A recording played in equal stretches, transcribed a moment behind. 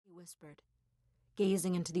whispered,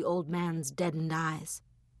 gazing into the old man's deadened eyes.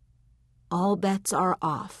 "All bets are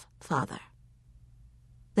off, Father."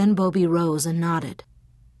 Then Bobby rose and nodded.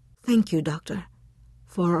 "Thank you, Doctor,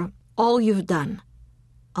 for all you've done.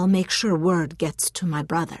 I'll make sure word gets to my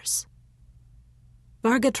brothers."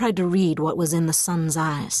 Varga tried to read what was in the son's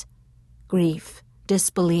eyes. Grief,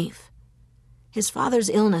 disbelief. His father's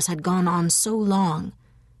illness had gone on so long,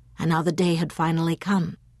 and now the day had finally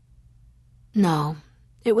come. No,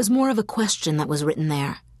 it was more of a question that was written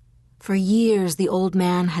there. For years the old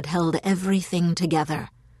man had held everything together,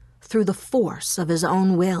 through the force of his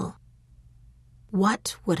own will.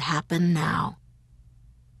 What would happen now?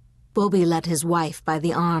 Bobby led his wife by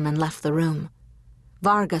the arm and left the room.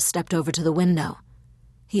 Varga stepped over to the window.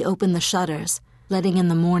 He opened the shutters, letting in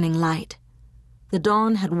the morning light. The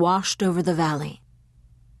dawn had washed over the valley.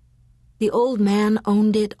 The old man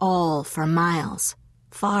owned it all for miles,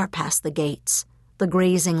 far past the gates, the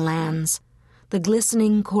grazing lands, the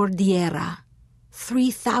glistening Cordillera,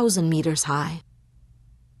 3,000 meters high.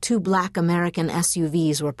 2 black American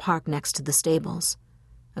SUVs were parked next to the stables.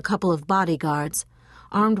 A couple of bodyguards,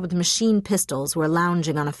 armed with machine pistols, were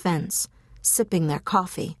lounging on a fence, sipping their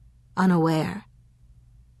coffee, unaware.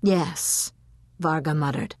 "Yes," Varga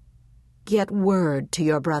muttered. "Get word to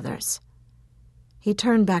your brothers." He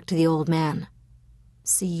turned back to the old man.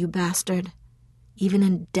 "See, you bastard? Even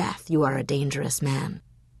in death you are a dangerous man."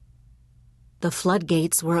 The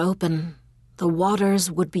floodgates were open. The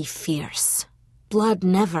waters would be fierce. Blood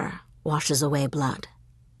never washes away blood.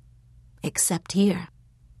 Except here.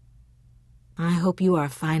 I hope you are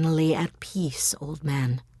finally at peace, old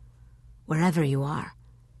man, wherever you are,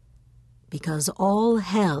 because all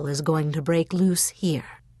hell is going to break loose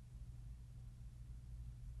here.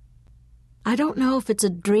 I don't know if it's a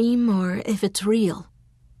dream or if it's real.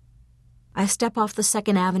 I step off the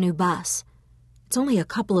 2nd Avenue bus. It's only a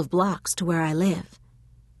couple of blocks to where I live.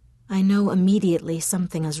 I know immediately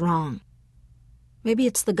something is wrong. Maybe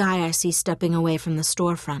it's the guy I see stepping away from the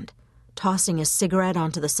storefront, tossing his cigarette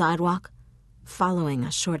onto the sidewalk, following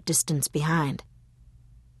a short distance behind.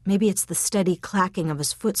 Maybe it's the steady clacking of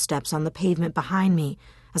his footsteps on the pavement behind me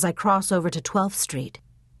as I cross over to 12th Street.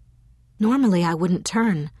 Normally I wouldn't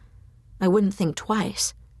turn. I wouldn't think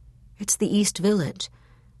twice. It's the East Village.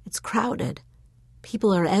 It's crowded.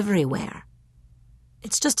 People are everywhere.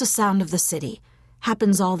 It's just a sound of the city.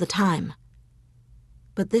 Happens all the time.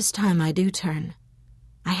 But this time I do turn.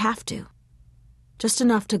 I have to. Just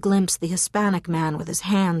enough to glimpse the Hispanic man with his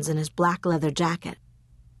hands in his black leather jacket.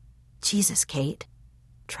 Jesus, Kate.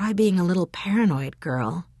 Try being a little paranoid,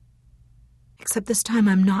 girl. Except this time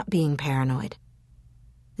I'm not being paranoid.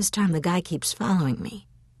 This time the guy keeps following me.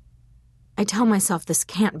 I tell myself this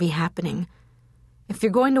can't be happening. If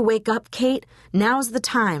you're going to wake up, Kate, now's the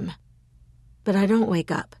time. But I don't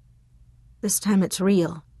wake up. This time it's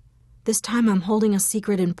real. This time I'm holding a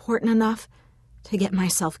secret important enough to get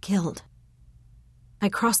myself killed. I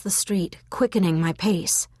cross the street, quickening my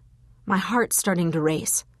pace. My heart's starting to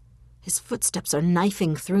race. His footsteps are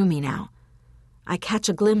knifing through me now. I catch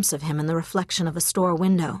a glimpse of him in the reflection of a store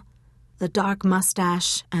window. The dark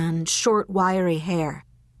mustache and short, wiry hair.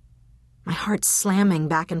 My heart's slamming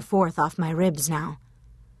back and forth off my ribs now.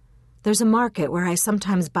 There's a market where I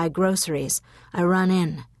sometimes buy groceries. I run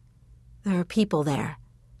in. There are people there.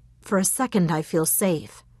 For a second I feel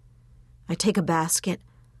safe. I take a basket,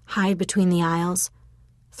 hide between the aisles,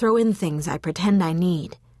 throw in things I pretend I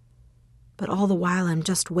need. But all the while I'm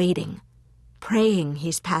just waiting, praying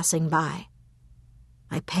he's passing by.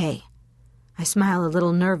 I pay. I smile a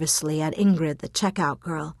little nervously at Ingrid, the checkout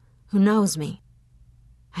girl, who knows me.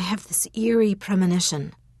 I have this eerie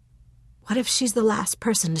premonition. What if she's the last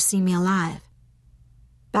person to see me alive?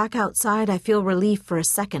 Back outside, I feel relief for a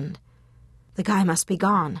second. The guy must be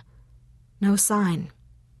gone. No sign.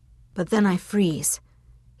 But then I freeze.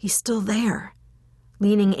 He's still there,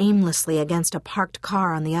 leaning aimlessly against a parked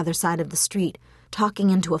car on the other side of the street, talking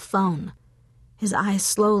into a phone. His eyes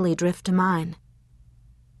slowly drift to mine.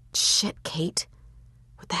 Shit, Kate.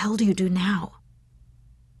 What the hell do you do now?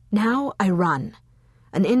 Now I run.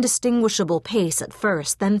 An indistinguishable pace at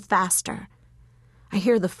first, then faster. I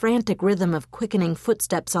hear the frantic rhythm of quickening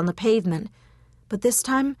footsteps on the pavement, but this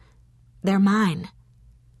time, they're mine.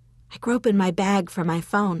 I grope in my bag for my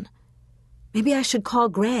phone. Maybe I should call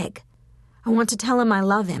Greg. I want to tell him I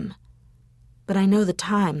love him. But I know the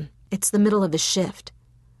time. It's the middle of his shift.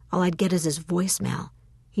 All I'd get is his voicemail.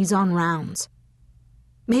 He's on rounds.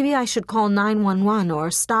 Maybe I should call 911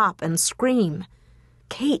 or stop and scream.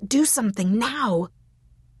 Kate, do something now!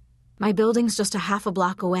 My building's just a half a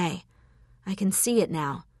block away. I can see it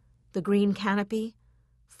now. The green canopy,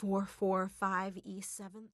 445 East 7th.